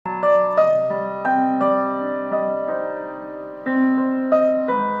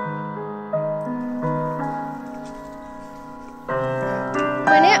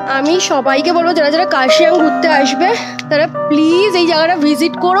আমি সবাইকে বলবো যারা যারা কার্শিয়াং ঘুরতে আসবে তারা প্লিজ এই জায়গাটা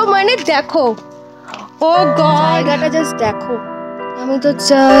ভিজিট করো, মানে দেখো ও গড জায়গাটা জাস্ট দেখো, আমি তো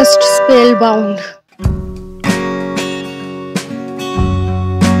জাস্ট স্পেল বাউন্ড।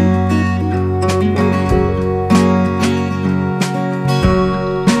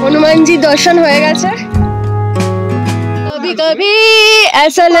 হনুমানজি দর্শন হয়ে গেছে। कभी कभी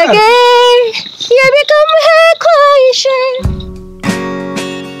ऐसा लगे ये भी कम है ख्वाहिशें।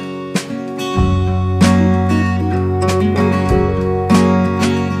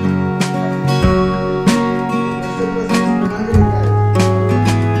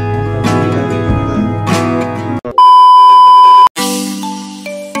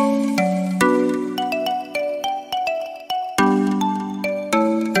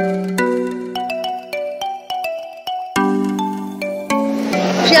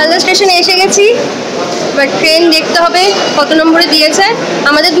 শিয়ালদা স্টেশনে এসে গেছি, বাট ট্রেন দেখতে হবে কত নম্বরে দিয়েছে।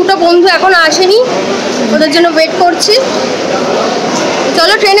 আমাদের দুটো বন্ধু এখনো আসেনি, ওদের জন্য ওয়েট করছি।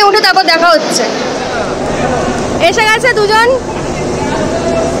 চলো ট্রেনে উঠে তারপর দেখা হচ্ছে। এসে গেছে দুজন,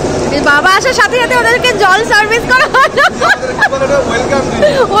 বাবা আসার সাথে সাথে ওদেরকে জল সার্ভিস করা হলো,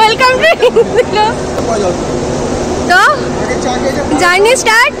 ওয়েলকাম ড্রিঙ্ক দিল। তো জার্নি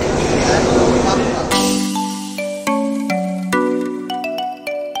স্টার্ট।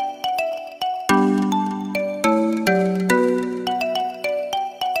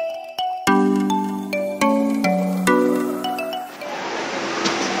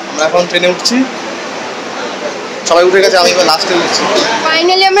 এখন ট্রেনে উঠছি, সবাই উঠে গেছে, আমি এবার লাস্টে উঠছি।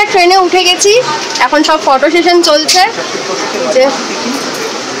 ফাইনালি আমরা ট্রেনে উঠে গেছি, এখন সব ফটো সেশন চলছে।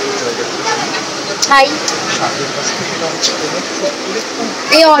 হাই,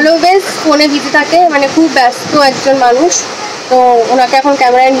 এই অলওয়েজ ফোনে বিজি থাকে, মানে খুব ব্যস্ত একজন মানুষ, তো ওনাকে এখন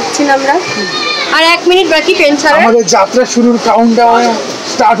ক্যামেরায় নিচ্ছি না আমরা। আর 1 মিনিট বাকি ট্রেন ছাড়া, আমাদের যাত্রা শুরুর কাউন্টডাউন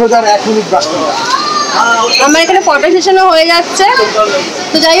স্টার্ট হতে আর 1 মিনিট বাকি। আমার এখানে ফটো সেশনও হয়ে যাচ্ছে।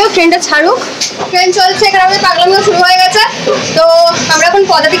 তো যাই হোক, ট্রেনটা ছাড়ুক, ট্রেন চলছে, এখানে আমাদের পাগলামিও শুরু হয়ে গেছে। তো আমরা এখন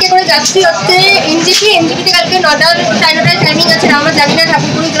পদাতিকে করে যাচ্ছি হচ্ছে এনজিপিতে। কালকে 9টার 9:30 টাইমিং আছে, আমরা জানি না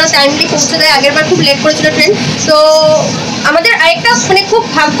ঠাকুরপুরি যেন টাইমলি পৌঁছে দেয়। আগেরবার খুব লেট করেছিল ট্রেন। তো আমাদের আরেকটা মানে খুব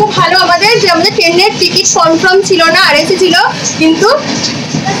ভাগ্য ভালো আমাদের যে আমাদের ট্রেনের টিকিট কনফার্ম ছিল না, আরএসি ছিল, কিন্তু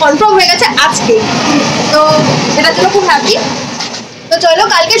কনফার্ম হয়ে গেছে আজকে। তো এটার জন্য খুব হ্যাপি। তো চলো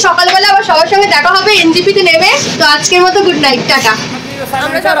কালকে সকালবেলা আবার সবার সঙ্গে দেখা হবে এনজিপিতে নেমে। তো আজকের মতো গুড নাইট, টাটা।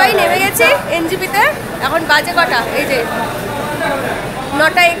 আমরা সবাই নেমে গেছি এনজিপিতে। এখন বাজে কটা? এই যে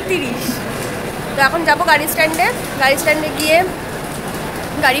 9:31। তো এখন যাবো গাড়ি স্ট্যান্ডে গিয়ে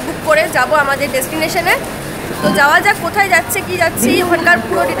গাড়ি বুক করে যাব আমাদের ডেস্টিনেশনে। তো যাওয়া যাক, কোথায় যাচ্ছে কি যাচ্ছি ওখানকার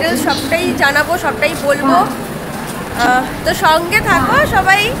পুরো ডিটেলস সবটাই জানাবো, সবটাই বলবো। তো সঙ্গে থাকো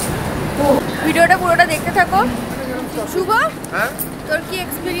সবাই, ভিডিওটা পুরোটা দেখতে থাকো। শুভ, তোর কি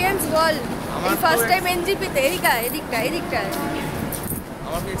এক্সপিরিয়েন্স বল এই ফার্স্ট টাইম এনজিপিতে? এদিকটা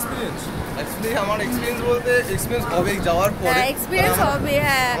আমার এক্সপিরিয়েন্স অ্যাকচুয়ালি আমার এক্সপিরিয়েন্স বলতে এক্সপিরিয়েন্স হবে যাওয়ার পরে। হ্যাঁ এক্সপিরিয়েন্স হবে।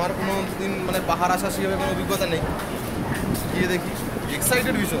 হ্যাঁ, আমার কোনো দিন মানে পাহাড় আসা সেভাবে কোনো অভিজ্ঞতা নেই, গিয়ে দেখি,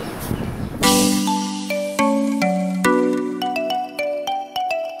 এক্সাইটেড ভীষণ।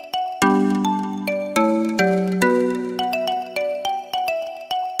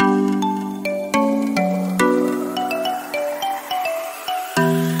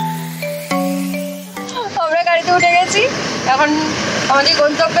 উঠে গেছি, এখন আমাদের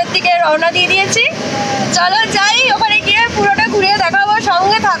গন্তব্যের দিকে রওনা দিয়ে দিয়েছি। চলো যাই, ওখানে গিয়ে পুরোটা ঘুরে দেখাবো,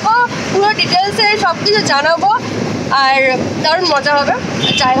 সঙ্গে থাকো, পুরো ডিটেলসে সব কিছু জানাবো, আর দারুণ মজা হবে।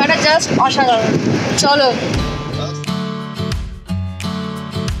 জায়গাটা জাস্ট অসাধারণ। চলো।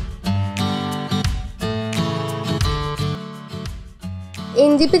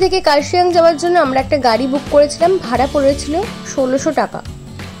 এনজিপি থেকে কার্শিয়াং যাওয়ার জন্য আমরা একটা গাড়ি বুক করেছিলাম, ভাড়া পড়েছিল 1600 টাকা।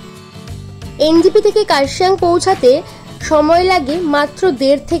 এনজিপি থেকে কার্শিয়াং পৌঁছাতে সময় লাগে মাত্র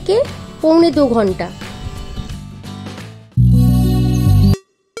 1.5 থেকে 1.25 ঘন্টা।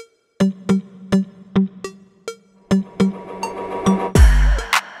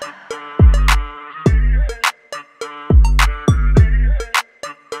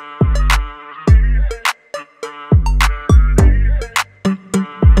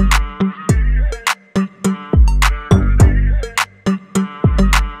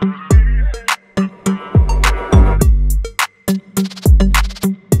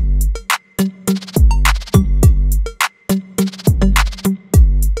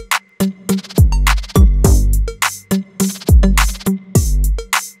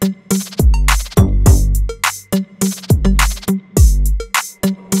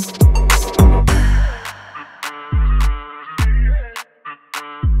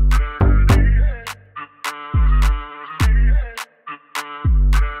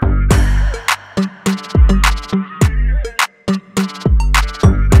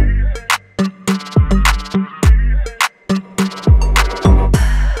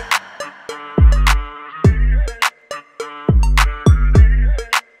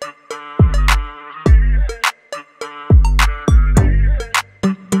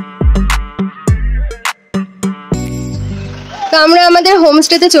 তো আমরা আমাদের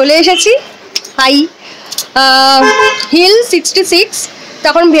হোমস্টেতে চলে এসেছি। High heel 66।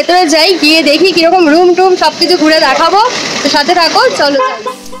 তখন ভেতরে যাই, গিয়ে দেখি কীরকম রুম টুম সব কিছু ঘুরে দেখাবো। তো সাথে থাকো, চলো।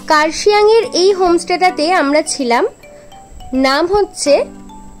 কার্শিয়াংয়ের এই হোমস্টেটাতে আমরা ছিলাম, নাম হচ্ছে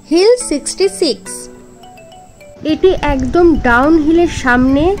হিল 66। এটি একদম ডাউন হিলের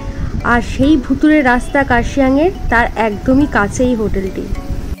সামনে, আর সেই ভুতুরের রাস্তা কার্শিয়াংয়ের তার একদমই কাছেই হোটেলটি।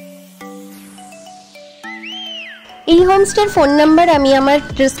 এই হোমস্টের ফোন নাম্বার আমি আমার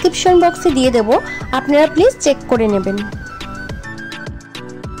ডেসক্রিপশন বক্সে দিয়ে দেব, আপনারা প্লিজ চেক করে নেবেন।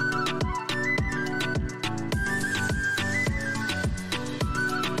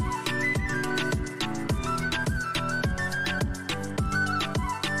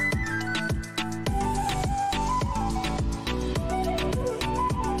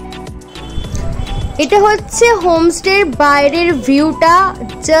 এটা হচ্ছে হোমস্টের বাইরের ভিউটা,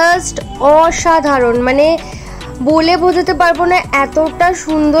 জাস্ট অসাধারণ, মানে বলে বোঝাতে পারবো না, এতটা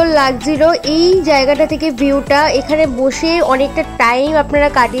সুন্দর লাগছিল এই জায়গাটা থেকে ভিউটা। এখানে বসে অনেকটা টাইম আপনারা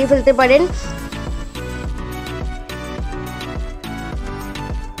কাটিয়ে ফেলতে পারেন।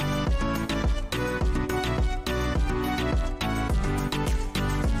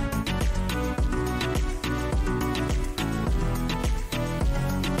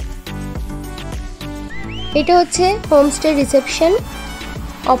 এটা হচ্ছে হোমস্টে রিসেপশন,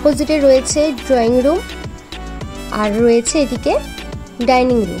 অপোজিটে রয়েছে ড্রয়িং রুম, আর রয়েছে এদিকে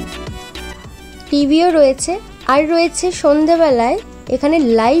ডাইনিং রুম, টিভিও রয়েছে, আর রয়েছে সন্ধ্যেবেলায় এখানে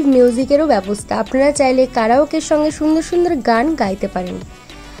লাইভ মিউজিকেরও ব্যবস্থা। আপনারা চাইলে কারাওকের সঙ্গে সুন্দর সুন্দর গান গাইতে পারেন,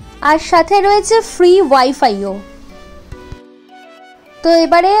 আর সাথে রয়েছে ফ্রি ওয়াইফাইও। তো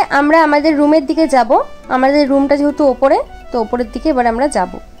এবারে আমরা আমাদের রুমের দিকে যাব। আমাদের রুমটা যেহেতু ওপরে, তো ওপরের দিকে এবার আমরা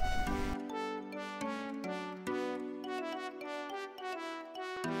যাব।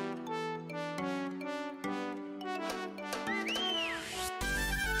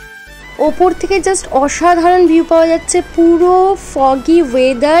 ওপর থেকে জাস্ট অসাধারণ ভিউ পাওয়া যাচ্ছে, পুরো ফগি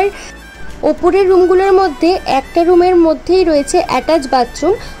ওয়েদার। ওপরের রুমগুলোর মধ্যে একটা রুমের মধ্যেই রয়েছে অ্যাটাচ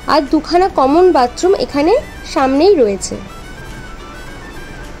বাথরুম, আর দুখানা কমন বাথরুম এখানে সামনেই রয়েছে।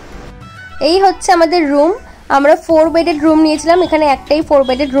 এই হচ্ছে আমাদের রুম। আমরা 4 বেডেড রুম নিয়েছিলাম, এখানে একটাই 4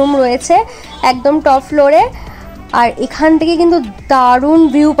 বেডেড রুম রয়েছে একদম টপ ফ্লোরে। আর এখান থেকে কিন্তু দারুণ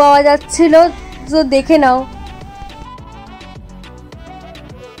ভিউ পাওয়া যাচ্ছিল, তো দেখে নাও।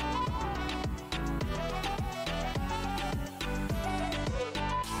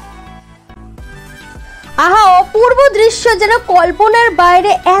 আহা, অপূর্ব দৃশ্য, যেন কল্পনার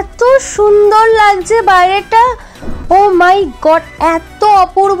বাইরে, এত সুন্দর লাগছে বাইরেটা। ও মাই গড, এত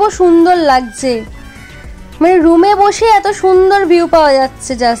অপূর্ব সুন্দর লাগছে, মানে রুমে বসে এত সুন্দর ভিউ পাওয়া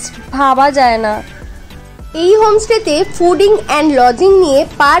যাচ্ছে, জাস্ট ভাবা যায় না। এই হোমস্টেতে ফুডিং অ্যান্ড লজিং নিয়ে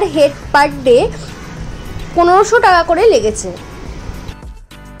পার হেড পার ডে 1500 টাকা করে লেগেছে।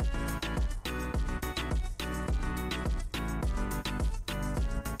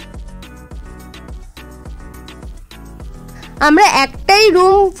 আমরা একটাই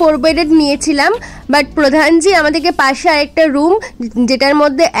রুম 4 বেডেড নিয়েছিলাম, বাট প্রধানজি আমাদেরকে পাশে আরেকটা রুম যেটার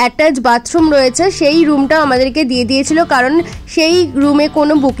মধ্যে অ্যাটাচ বাথরুম রয়েছে সেই রুমটা আমাদেরকে দিয়ে দিয়েছিল, কারণ সেই রুমে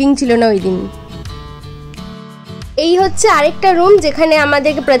কোনো বুকিং ছিল না ওই দিন। এই হচ্ছে আরেকটা রুম যেখানে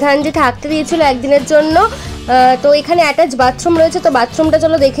আমাদেরকে প্রধানজি থাকতে দিয়েছিল একদিনের জন্য। তো এখানে অ্যাটাচ বাথরুম রয়েছে, তো বাথরুমটা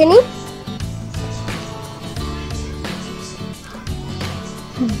চলো দেখে নিই।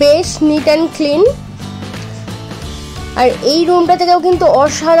 বেশ নিট অ্যান্ড ক্লিন। আর এই রুমটা থেকেও কিন্তু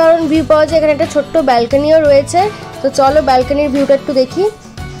অসাধারণ ভিউ পাওয়া যায়, এখানে একটা ছোট্ট ব্যালকনিও রয়েছে। তো চলো ব্যালকনির ভিউটা একটু দেখি।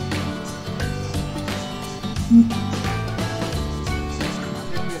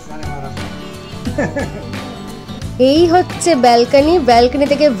 এই হচ্ছে ব্যালকনি, ব্যালকনি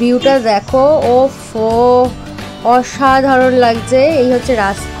থেকে ভিউটা দেখো, ওফো অসাধারণ লাগছে। এই হচ্ছে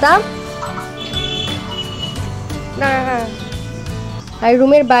রাস্তা, আর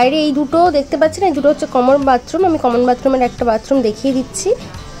রুমের বাইরে এই দুটো দেখতে পাচ্ছেন, এই দুটো হচ্ছে কমন বাথরুম। আমি কমন বাথরুমের একটা বাথরুম দেখিয়ে দিচ্ছি।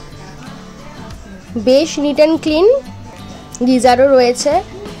 বেশ নিট অ্যান্ড ক্লিন, গিজারও রয়েছে।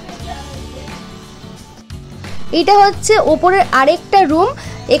 এটা হচ্ছে ওপরের আরেকটা রুম,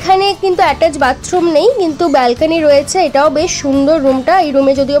 এখানে কিন্তু অ্যাটাচ বাথরুম নেই, কিন্তু ব্যালকনি রয়েছে। এটাও বেশ সুন্দর রুমটা। এই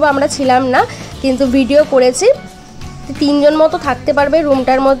রুমে যদিও বা আমরা ছিলাম না, কিন্তু ভিডিও করেছি। 3 জন মতো থাকতে পারবে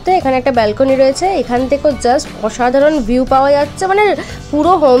রুমটার মধ্যে। এখানে একটা ব্যালকনি রয়েছে, এখান থেকেও জাস্ট অসাধারণ ভিউ পাওয়া যাচ্ছে, মানে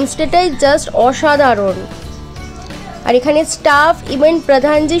পুরো হোমস্টেটাই জাস্ট অসাধারণ। আর এখানে স্টাফ, ইভেন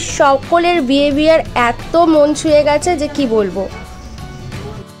প্রধানজি, সকলের বিহেভিয়ার এত মন ছুঁয়ে গেছে যে কি বলবো।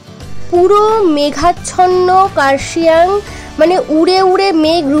 পুরো মেঘাচ্ছন্ন কার্শিয়াং, মানে উড়ে উড়ে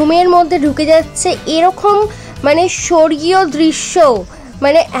মেঘ রুমের মধ্যে ঢুকে যাচ্ছে, এরকম মানে স্বর্গীয় দৃশ্য,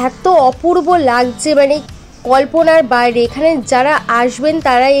 মানে এত অপূর্ব লাগছে, মানে কল্পনার বাইরে। এখানে যারা আসবেন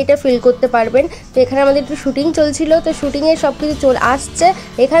তারাই এটা ফিল করতে পারবেন। তো এখানে আমাদের একটু শুটিং চলছিল, তো শুটিংয়ের সব কিছু আসছে।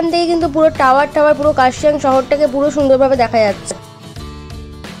 এখান থেকে কিন্তু পুরো টাওয়ার পুরো কার্শিয়াং শহরটাকে পুরো সুন্দরভাবে দেখা যাচ্ছে।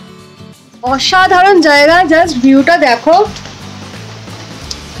 অসাধারণ জায়গা, জাস্ট ভিউটা দেখো,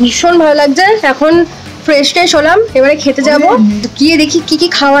 ভীষণ ভালো লাগছে। এখন ফ্রেশ ট্রেশ হলাম, এবারে খেতে যাবো। গিয়ে দেখি কি কি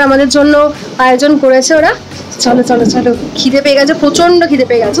খাবার আমাদের জন্য আয়োজন করেছে ওরা। চলো চলো চলো, খিদে পেয়ে গেছে, প্রচন্ড খিদে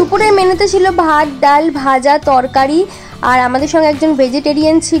পেয়ে গেছে। দুপুরের মেনুতে ছিল ভাত, ডাল, ভাজা, তরকারি, আর আমাদের সঙ্গে একজন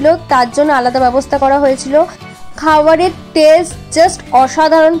ভেজিটেরিয়ান ছিল, তার জন্য আলাদা ব্যবস্থা করা হয়েছিল। খাবারের টেস্ট জাস্ট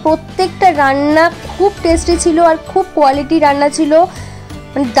অসাধারণ, প্রত্যেকটা রান্না খুব টেস্টি ছিল আর খুব কোয়ালিটি রান্না ছিল,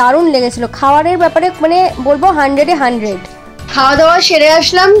 মানে দারুণ লেগেছিল। খাবারের ব্যাপারে মানে বলবো 100-এ 100। খাওয়া দাওয়া সেরে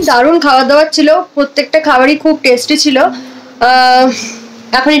আসলাম, দারুণ খাওয়া দাওয়া ছিল, প্রত্যেকটা খাবারই খুব টেস্টি ছিল।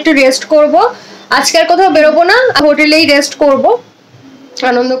 এখন একটু রেস্ট করব, আজকে আর কোথাও বেরোবো না, হোটেলেই রেস্ট করব,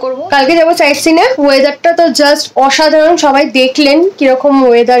 আনন্দ করব। কালকে যাবো সাইট সিনে। ওয়েদারটা তো জাস্ট অসাধারণ, সবাই দেখলেন কিরকম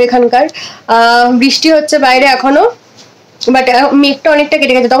ওয়েদার এখানকার। বৃষ্টি হচ্ছে বাইরে এখনো, বাট মেঘটা অনেকটা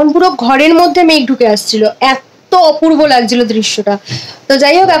কেটে গেছে। তখন পুরো ঘরের মধ্যে মেঘ ঢুকে আসছিল, এত অপূর্ব লাগছিল দৃশ্যটা। তো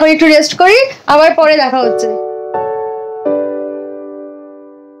যাই হোক, এখন একটু রেস্ট করি, আবার পরে দেখা হচ্ছে।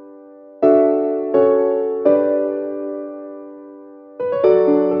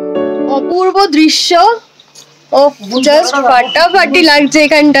 অপূর্ব দৃশ্য, ও জাস্ট ফাটাফাটি লাগছে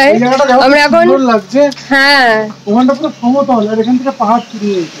এখানটায়। আমরা এখন হ্যাঁ, ওখানটা পুরো সমতল আর এখান থেকে পাহাড় চুরি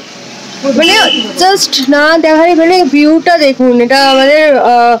হয়েছে, মানে জাস্ট না দেখার মানে ভিউটা দেখুন। এটা আমাদের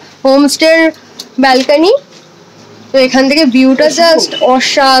হোমস্টের ব্যালকনি, তো এখান থেকে ভিউটা জাস্ট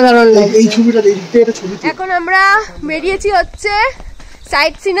অসাধারণ লাগছে। এই ছবিটা দেখতে, এটা ছবি। এখন আমরা বেরিয়েছি হচ্ছে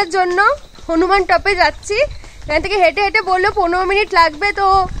সাইট সিনের জন্য, হনুমান টপে যাচ্ছি। এখান থেকে হেঁটে হেঁটে বললো 15 মিনিট লাগবে, তো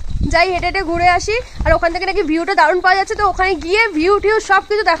যাই হেঁটে হেঁটে ঘুরে আসি। আর ওখান থেকে নাকি ভিউটা দারুণ পাওয়া যাচ্ছে, তো ওখানে গিয়ে ভিউ টিউ সব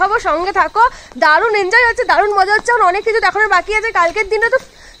কিছু দেখাবো, সঙ্গে থাকো। দারুণ এনজয় হচ্ছে, দারুণ মজা হচ্ছে। এখন অনেক কিছু দেখানোর বাকি আছে, কালকের দিনে তো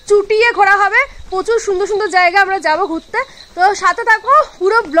চুটিয়ে ঘোরা হবে, প্রচুর সুন্দর সুন্দর জায়গা আমরা যাবো ঘুরতে। তো সাথে থাকো,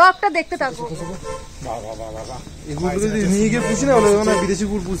 পুরো ব্লগটা দেখতে থাকো।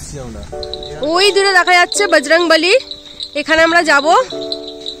 ওই দূরে দেখা যাচ্ছে বজরংবলী, এখানে আমরা যাব।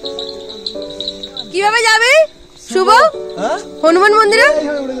 কিভাবে যাবে শুভ? হনুমান মন্দিরে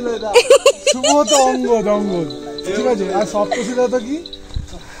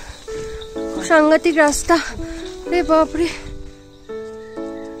সাংঘাতিক রাস্তা রে বাপরে।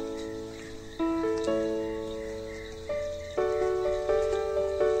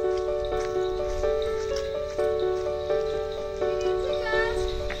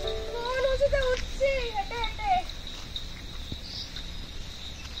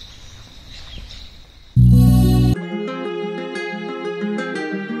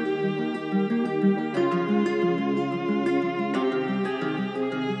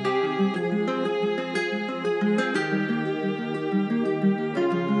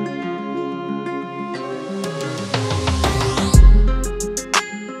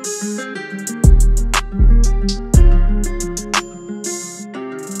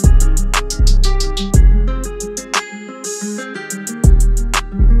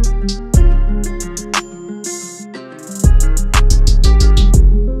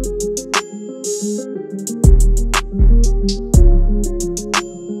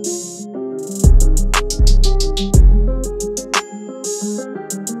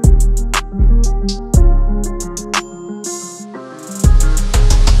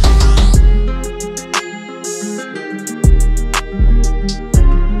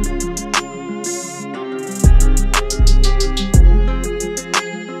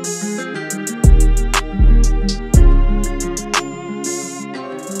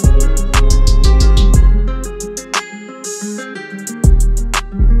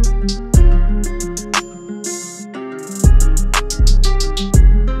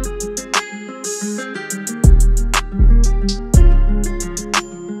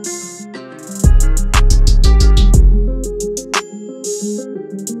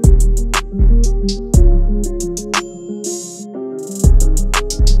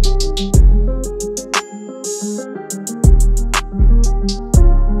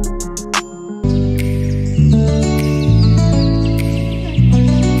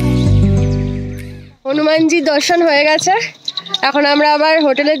 হনুমানজির দর্শন হয়ে গেছে, এখন আমরা আবার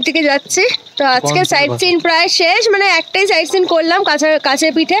হোটেলের দিকে যাচ্ছি। তো আজকে সাইট সিন প্রায় শেষ, মানে একটাই সাইট সিন করলাম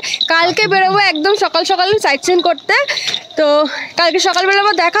কাছের পিঠে। কালকে বেরোবো একদম সকাল সকাল সাইট সিন করতে, তো কালকে সকাল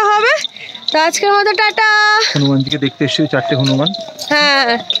বেরোবো, দেখা হবে। তো আজকের মতো টাটা। হনুমানজিকে দেখতে এসেছি, 4টে হনুমান।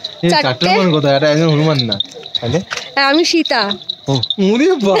 হ্যাঁ, 4টে হনুমান। কোথায়? এটা একজন হনুমান না, তাহলে আমি সীতা। ও ওরে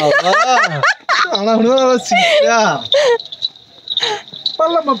বাবা, আমরা হনুমান আর সীতা।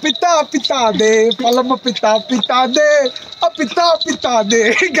 पलम पिता पिता दे पलम पिता पिता दे पिता पिता दे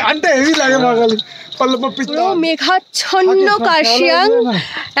গানটা হেভি লাগে বাঙালি পলম পিতা মেঘাচ্ছন্ন কার্শিয়াং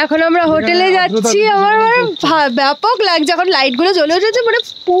এখন আমরা হোটেলে যাচ্ছি আমার ব্যাপক লাগছে এখন লাইটগুলো জ্বলে উঠেছে মানে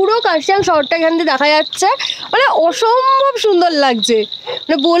পুরো কার্শিয়াং শহরটা এখান থেকে দেখা যাচ্ছে মানে অসম্ভব সুন্দর লাগছে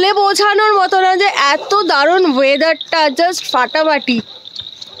মানে বলে বোঝানোর মতো না যে এত দারুণ ওয়েদারটা জাস্ট ফাটাফাটি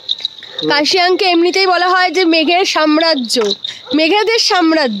কার্শিয়াংকে এমনিতেই বলা হয় যে মেঘের সাম্রাজ্য মেঘেদের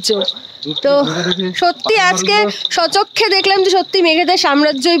সাম্রাজ্য তো সত্যি আজকে সচক্ষে দেখলাম যে সত্যি মেঘেদের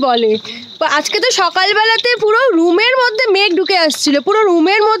সাম্রাজ্যই বলে আজকে তো সকালবেলাতে পুরো রুমের মধ্যে মেঘ ঢুকে আসছিল পুরো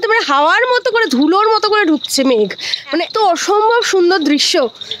রুমের মধ্যে মানে হাওয়ার মতো করে ধুলোর মতো করে ঢুকছে মেঘ মানে তো অসম্ভব সুন্দর দৃশ্য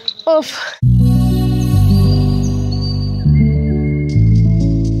ওফ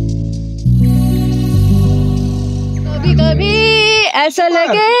कभी कभी ऐसा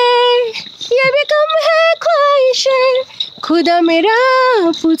लगे ये भी कम है ख्वाहिशें खुदा मेरा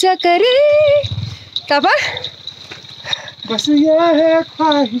पूजा करे তারপর बस ये है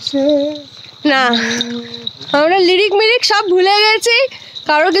ख्वाहिशें না আমরা লিরিক মিরিক সব ভুলে গেছি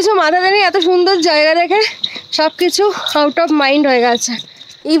কারো কিছু মাথাতে নেই এত সুন্দর জায়গা দেখে সব কিছু আউট অফ মাইন্ড হয়ে গেছে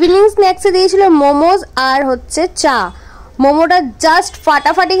ইভিনিং স্ন্যাক্সে দিয়েছিল মোমোজ আর হচ্ছে চা মোমোটা জাস্ট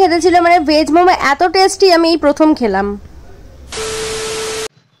ফাটাফাটি খেতে ছিল মানে ভেজ মোমো এত টেস্টি আমি এই প্রথম খেলাম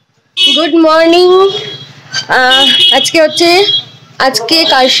গুড মর্নিং আজকে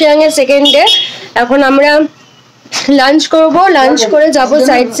কার্শিয়াংয়ের সেকেন্ড ডে এখন আমরা লাঞ্চ করব লাঞ্চ করে যাব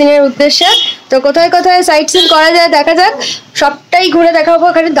সাইট সিইং এর উদ্দেশ্যে তো কোথায় কোথায় সাইট সিইং করা যায় দেখা যাক সবটাই ঘুরে দেখাবো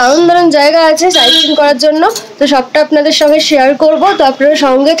এখানে দারুণ দারুণ জায়গা আছে সাইট সিইং করার জন্য তো সবটা আপনাদের সঙ্গে শেয়ার করব তো আপনারা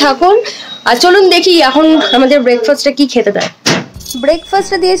সঙ্গে থাকুন আর চলুন দেখি এখন আমাদের ব্রেকফাস্টে কি খেতে দেয়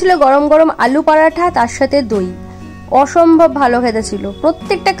ব্রেকফাস্টে দিয়েছিল গরম গরম আলু পরাঠা তার সাথে দই অসম্ভব ভালো খেতে ছিল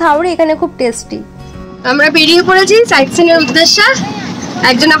প্রত্যেকটা খাবারই এখানে খুব টেস্টি আমরা বেরিয়ে পড়েছি সাইট সিইং এর উদ্দেশ্যে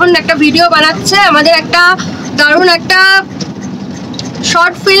একজন এখন একটা ভিডিও বানাচ্ছে আমাদের একটা দারুণ একটা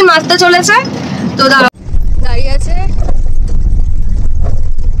শর্ট ফিল্ম আসতে চলেছে তো দাঁড়িয়ে আছে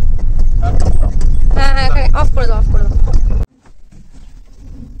হ্যাঁ হ্যাঁ অফ করে দাও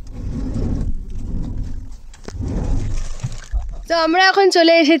তো আমরা এখন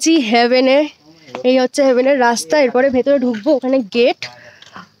চলে এসেছি হেভেনে এই হচ্ছে হেভেনের রাস্তা এরপরে ভেতরে ঢুকবো ওখানে গেট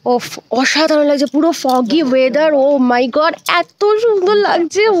ওফ অসাধারণ লাগছে পুরো ফগি ওয়েদার ও মাই গড এত সুন্দর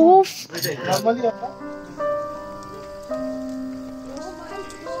লাগছে ওফ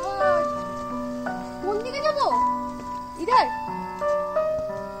কোন দিকে যাবো ইধার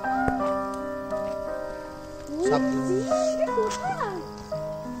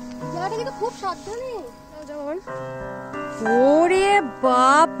জায়গাটা কিন্তু খুব সাবধানে যেমন ওরে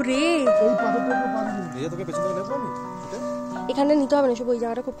বাপ রে এখানে নিতে হবে না সব ওই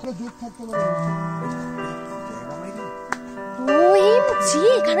জায়গাটা খুব ওএমজি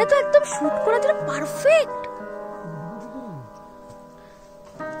এখানে তো একদম শুট করার জন্য পারফেক্ট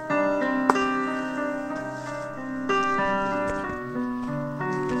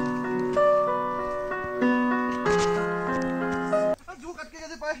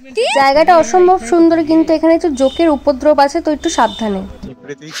জায়গাটা অসম্ভব সুন্দর কিন্তু এখানে তো জোকের উপদ্রব আছে তো একটু সাবধানে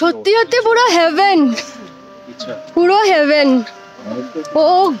সত্যি সত্যি পুরো হেভেন পুরো হেভেন ও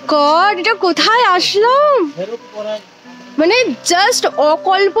গড এটা কোথায় আসলাম মানে জাস্ট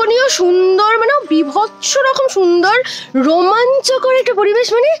অকল্পনীয় সুন্দর মানে বিভৎস রকম সুন্দর রোমাঞ্চকর একটা পরিবেশ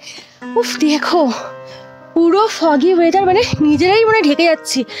মানে উফ দেখো পুরো ফগি ওয়েদার মানে নিজেরাই মানে ঢেকে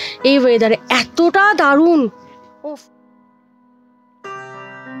যাচ্ছি এই ওয়েদারে এতটা দারুণ উফ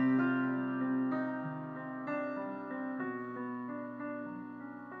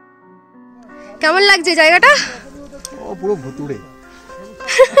কেমন লাগছে জায়গাটা ও পুরো ভুতুড়ে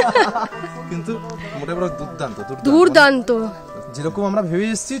কিন্তু মোটামুটি দুর্দান্ত যেরকম আমরা ভেবে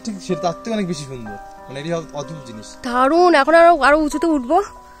এসেছি ঠিক সেটা তার থেকে অনেক বেশি সুন্দর মানে এটা অদ্ভুত জিনিস দারুণ এখন আরো উঁচুতে উঠবো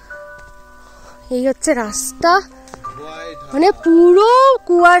এই হচ্ছে রাস্তা মানে পুরো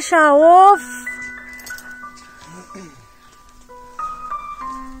কুয়াশা ওফ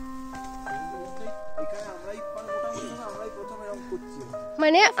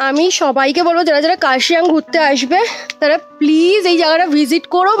মানে আমি সবাইকে বলবো যারা যারা কার্শিয়াং ঘুরতে আসবে তারা প্লিজ এই জায়গাটা ভিজিট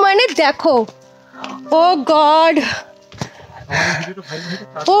করো মানে দেখো ও গড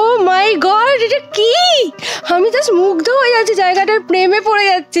ও মাই গড এটা কি আমি জাস্ট মুগ্ধ হয়ে যাচ্ছি জায়গাটার প্রেমে পড়ে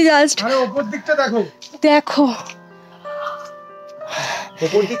যাচ্ছি জাস্ট আরে উপর দিকটা দেখো দেখো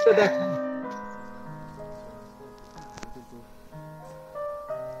উপর দিকটা দেখো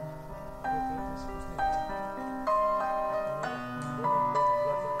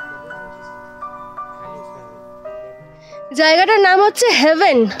জায়গাটার নাম হচ্ছে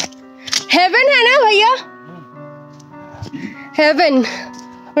হেভেন হেভেন হ্যাঁ না ভাইয়া হেভেন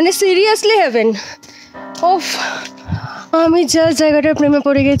মানে সিরিয়াসলি হেভেন। ওফ, আমি জাস্ট জায়গাটার প্রেমে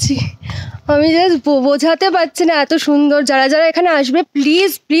পড়ে গেছি। আমি জাস্ট বোঝাতে পারছি না এত সুন্দর। যারা যারা এখানে আসবে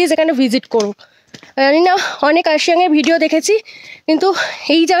প্লিজ প্লিজ এখানে ভিজিট করো। জানি না, অনেক কার্শিয়াংয়ের ভিডিও দেখেছি কিন্তু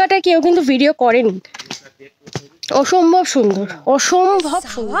এই জায়গাটা কেউ কিন্তু ভিডিও করেনি। অসম্ভব সুন্দর, অসম্ভব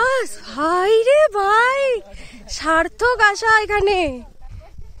সুন্দর। ভাই রে ভাই, সার্থক আসা এখানে।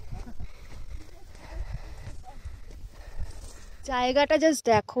 জায়গাটা জাস্ট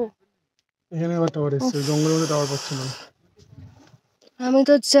দেখো। এখানে আবার টাওয়ার এসছে, জঙ্গলের মধ্যে টাওয়ার পাচ্ছি না। আমি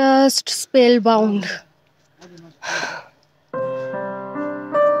তো জাস্ট স্পেল বাউন্ড।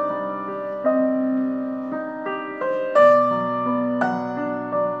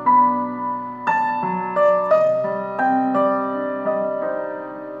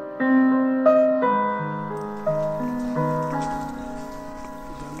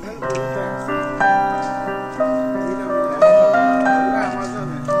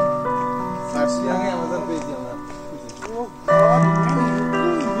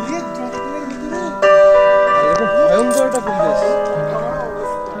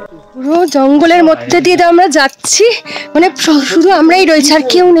 পুরো জঙ্গলের মধ্যে দিয়ে আমরা যাচ্ছি, মানে শুধু আমরাই রয়েছি আর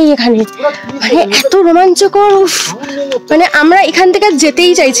কেউ নেই এখানে। মানে এত রোমাঞ্চকর, মানে আমরা এখান থেকে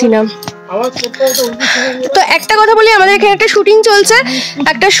যেতেই চাইছি না। তো একটা কথা বলি, আমাদের এখানে একটা শুটিং চলছে,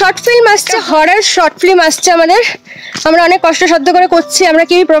 একটা শর্ট ফিল্ম আসছে, হরর শর্ট ফিল্ম আসছে আমাদের। আমরা অনেক কষ্টসাধ্য করে করছি, আমরা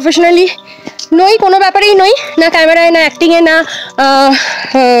কেউই প্রফেশনালি নই, কোনো ব্যাপারেই নই, না ক্যামেরায়, না অ্যাক্টিংয়ে, না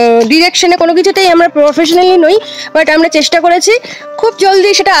ডিরেকশনে, কোনো কিছুতেই আমরা প্রফেশনালি নই। বাট আমরা চেষ্টা করেছি, খুব জলদি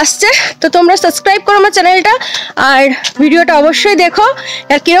সেটা আসছে। তো তোমরা সাবস্ক্রাইব করো আমার চ্যানেলটা, আর ভিডিওটা অবশ্যই দেখো।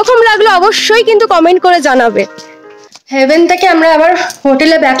 আর কীরকম লাগলো অবশ্যই কিন্তু কমেন্ট করে জানাবে। হেভেন থেকে আমরা আবার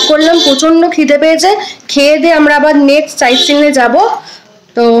হোটেলে ব্যাক করলাম, প্রচণ্ড খিদে পেয়েছে। খেয়ে দিয়ে আমরা আবার নেক্সট সাইট সিনে যাব।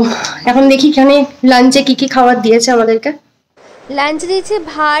 তো এখন দেখি এখানে লাঞ্চে কী কী খাবার দিয়েছে আমাদেরকে। লাঞ্চে দিয়েছে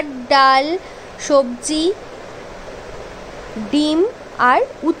ভাত, ডাল, সবজি, ডিম আর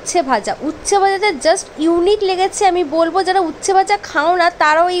উচ্ছে ভাজা। উচ্ছে ভাজাটা জাস্ট ইউনিক লেগেছে। আমি বলবো যারা উচ্ছে ভাজা খাও না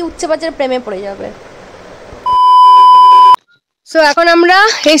তারাও এই উচ্ছে ভাজার প্রেমে পড়ে যাবে। সো এখন আমরা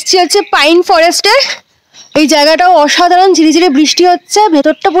এসছি হচ্ছে পাইন ফরেস্টে। এই জায়গাটাও অসাধারণ, ঝিরিঝিরি বৃষ্টি হচ্ছে,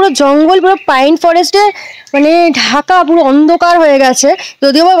 ভেতরটা পুরো জঙ্গল, পুরো পাইন ফরেস্টে মানে ঢাকা, পুরো অন্ধকার হয়ে গেছে।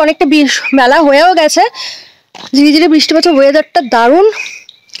 যদিও বা অনেকটা বেলা হয়েও গেছে, ঝিরিঝিরি বৃষ্টি হচ্ছে, ওয়েদারটা দারুণ।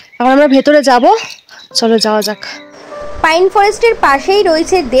 এখন আমরা ভেতরে যাব, চলো যাওয়া যাক। পাইন ফরেস্টের পাশেই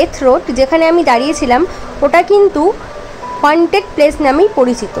রয়েছে ডেথ রোড, যেখানে আমি দাঁড়িয়েছিলাম। ওটা কিন্তু হন্টেড প্লেস নামেই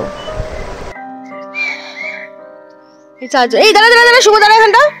পরিচিত। এই দাঁড়া দাঁড়া দাঁড়া, শুভ দাঁড়া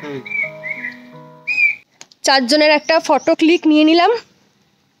এখানটা। চারজনের একটা ফটো ক্লিক নিয়ে নিলাম।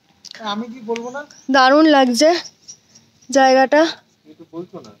 আমি কি বলবো না, দারুণ লাগছে জায়গাটা।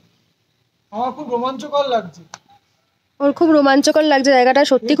 আমার খুব রোমাঞ্চকর লাগছে। ওর খুব রোমাঞ্চকর লাগছে জায়গাটা,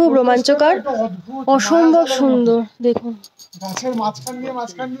 সত্যি খুব রোমাঞ্চকর, অসম্ভব সুন্দর। দেখুন গাছের মাঝখান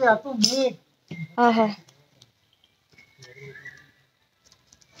দিয়ে এত মেঘ। আহা,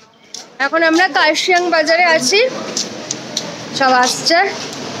 এখন আমরা কার্শিয়াং বাজারে আছি, সব আসছে।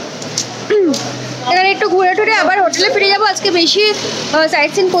 এখানে একটু ঘুরে টুরে আবার হোটেলে ফিরে যাবো। আজকে বেশি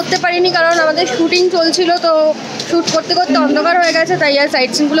সাইট সিন করতে পারিনি, কারণ আমাদের শুটিং চলছিল, তো শ্যুট করতে করতে অন্ধকার হয়ে গেছে, তাই আর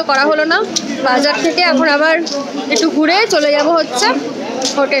সাইট সিনগুলো করা হলো না। বাজার থেকে এখন আবার একটু ঘুরে চলে যাব হচ্ছে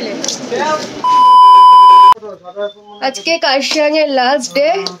হোটেলে। আজকে কার্শিয়াংয়ের লাস্ট ডে।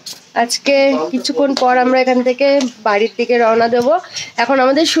 আজকে কিছুক্ষণ পর আমরা এখান থেকে বাড়ির দিকে রওনা দেব। এখন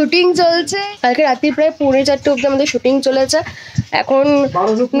আমাদের শুটিং চলছে, কালকে রাত্রি প্রায় 4:30 অবধি আমাদের শুটিং চলেছে। এখন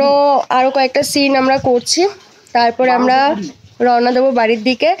আরও কয়েকটা সিন আমরা করছি, তারপরে আমরা রওনা দেবো বাড়ির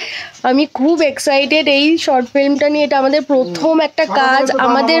দিকে। আমি খুব এক্সাইটেড এই শর্ট ফিল্মটা নিয়ে। এটা আমাদের প্রথম একটা কাজ,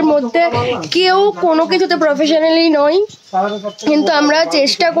 আমাদের মধ্যে কেউ কোনো কিছুতে প্রফেশনালি নই, কিন্তু আমরা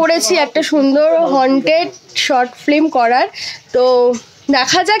চেষ্টা করেছি একটা সুন্দর হন্টেড শর্ট ফিল্ম করার। তো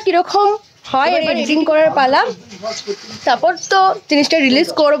দেখা যাক কীরকম হয়। এবার এডিটিং করার পালা, তারপর তো জিনিসটা রিলিজ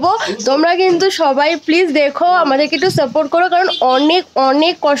করব। তোমরা কিন্তু সবাই প্লিজ দেখো, আমাদেরকে একটু সাপোর্ট করো, কারণ অনেক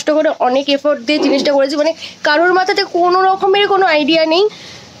অনেক কষ্ট করে, অনেক এফোর্ট দিয়ে জিনিসটা করেছি। মানে কারোর মাথাতে কোনো রকমের কোনো আইডিয়া নেই,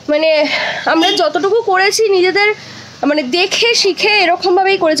 মানে আমরা যতটুকু করেছি নিজেদের মানে দেখে শিখে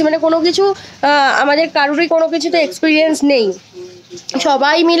এরকমভাবেই করেছি। মানে কোনো কিছু আমাদের কারোরই কোনো কিছুতে এক্সপিরিয়েন্স নেই,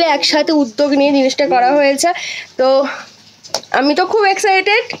 সবাই মিলে একসাথে উদ্যোগ নিয়ে জিনিসটা করা হয়েছে। তো আমি তো খুব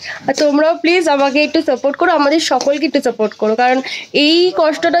এক্সাইটেড, আর তোমরাও প্লিজ আমাকে একটু সাপোর্ট করো, আমাদের সকলকে একটু সাপোর্ট করো, কারণ এই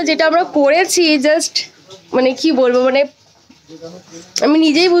কষ্টটা যেটা আমরা করেছি জাস্ট মানে কি বলবো, মানে আমি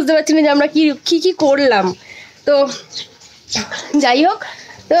নিজেই বুঝতে পারছি না যে আমরা কি কি করলাম। তো যাই হোক,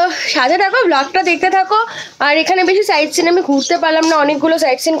 তো সাথে থাকো, ব্লগটা দেখতে থাকো। আর এখানে বেশি সাইট সিন আমি ঘুরতে পারলাম না, অনেকগুলো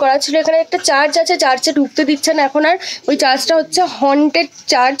সাইট সিন করা ছিল। এখানে একটা চার্চ আছে, চার্চে ঢুকতে দিচ্ছে না এখন আর। ওই চার্চটা হচ্ছে হন্টেড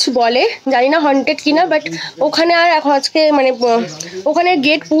চার্চ বলে, জানি না হন্টেড কিনা, বাট ওখানে আর এখন আজকে মানে ওখানে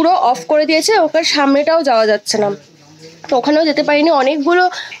গেট পুরো অফ করে দিয়েছে, ওখানে সামনেটাও যাওয়া যাচ্ছে না। তো ওখানেও যেতে পারিনি। অনেকগুলো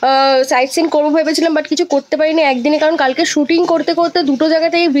সাইট সিন করবো ভেবেছিলাম, বাট কিছু করতে পারিনি একদিনে, কারণ কালকে শুটিং করতে করতে দুটো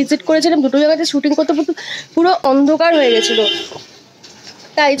জায়গাতেই ভিজিট করেছিলাম, দুটো জায়গাতে শুটিং করতে করতে পুরো অন্ধকার হয়ে গেছিলো,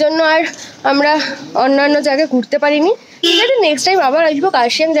 তাই জন্য আর আমরা অন্যান্য জায়গায় ঘুরতে পারিনি। ঠিক আছে, নেক্সট টাইম আবার আসবো।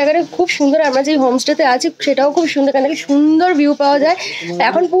 কার্শিয়াং জায়গাটা খুব সুন্দর, আমরা যেই হোমস্টেতে আছি সেটাও খুব সুন্দর, কারণ সুন্দর ভিউ পাওয়া যায়।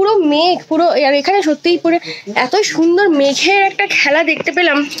 এখন পুরো মেঘ, পুরো আর এখানে সত্যিই পুরো এত সুন্দর মেঘের একটা খেলা দেখতে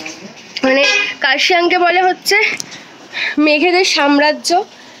পেলাম। মানে কার্শিয়াংকে বলে হচ্ছে মেঘেদের সাম্রাজ্য।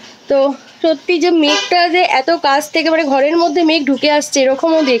 তো সত্যি যে মেঘটা যে এত কাছ থেকে মানে ঘরের মধ্যে মেঘ ঢুকে আসছে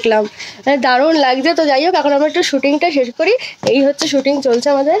এরকমও দেখলাম, মানে দারুণ লাগছে। তো যাই হোক, এখন আমরা একটু শুটিংটা শেষ করি। এই হচ্ছে শুটিং চলছে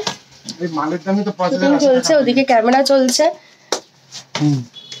আমাদের, শুটিং চলছে, ওদিকে ক্যামেরা চলছে।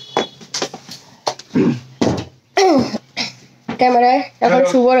 ক্যামেরায় এখন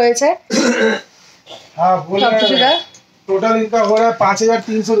শুভ রয়েছে।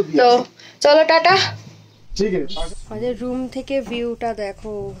 তো চলো টাটা। আমাদের রুম থেকে ভিউটা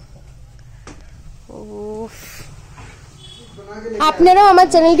দেখো। আপনারাও আমার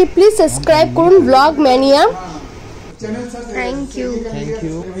চ্যানেলটি প্লিজ সাবস্ক্রাইব করুন, ব্লগ ম্যানিয়া। Thank you.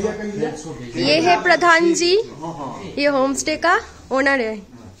 ये है प्रधान जी, ये होम स्टे का ओनर है,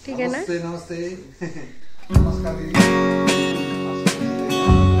 ठीक है ना। नमस्ते।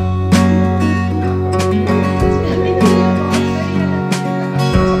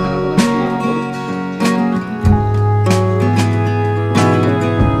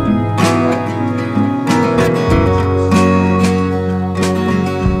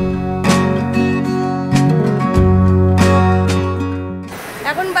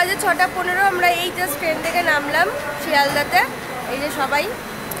 এখন বাজে 6:15, আমরা এই জাস্ট ট্রেন থেকে নামলাম শিয়ালদাতে। এই যে সবাই,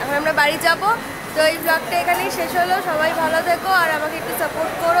 এখন আমরা বাড়ি যাব। তো এই ব্লগটা এখানেই শেষ হলো। সবাই ভালো থেকো আর আমাকে একটু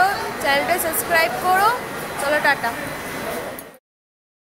সাপোর্ট করো, চ্যানেলটা সাবস্ক্রাইব করো। চলো টাটা।